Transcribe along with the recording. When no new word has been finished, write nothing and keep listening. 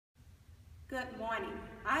Good morning.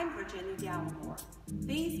 I'm Virginia Gallimore.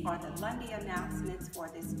 These are the Lundy announcements for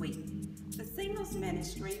this week. The Singles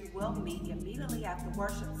Ministry will meet immediately after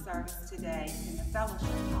worship service today in the Fellowship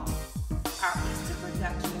Hall. Our Easter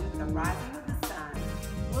production, The Rising of the Sun,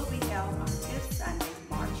 will be held on 5th Sunday,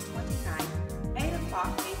 March 29th, 8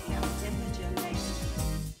 o'clock a.m. in the gymnasium.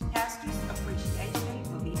 Pastor's Appreciation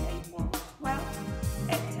will be April 12th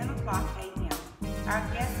at 10 o'clock a.m. Our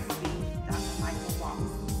guest will be Dr. Michael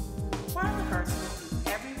Walks. Choir rehearsal is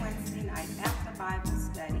every Wednesday night after Bible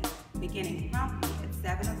study, beginning promptly at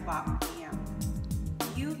 7 o'clock p.m.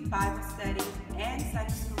 Youth Bible study and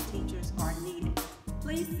Sunday school teachers are needed.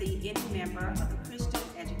 Please see any member of the Christian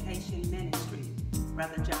Education Ministry,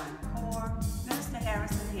 Brother John Core, Minister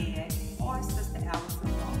Harrison Head, or Sister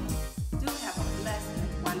Allison Law. Do have a blessed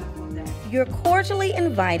and wonderful day. You're cordially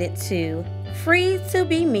invited to Free to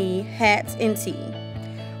Be Me Hats and Tea,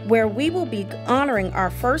 where we will be honoring our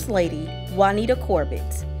First Lady, Juanita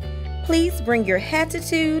Corbett. Please bring your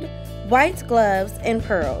hatitude, white gloves, and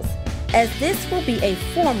pearls, as this will be a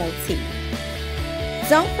formal tea.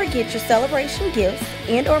 Don't forget your celebration gifts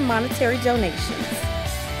and or monetary donations.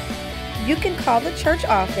 You can call the church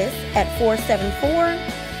office at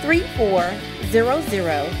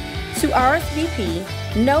 474-3400 to RSVP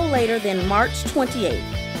no later than March 28th.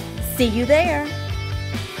 See you there.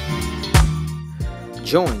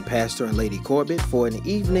 Join Pastor and Lady Corbett for an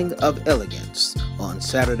evening of elegance on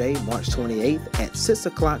Saturday, March 28th at 6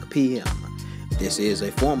 o'clock p.m. This is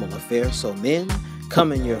a formal affair, so men,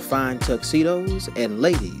 come in your fine tuxedos, and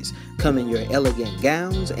ladies, come in your elegant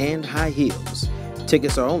gowns and high heels.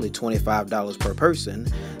 Tickets are only $25 per person,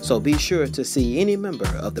 so be sure to see any member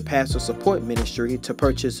of the Pastor Support Ministry to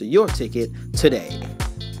purchase your ticket today.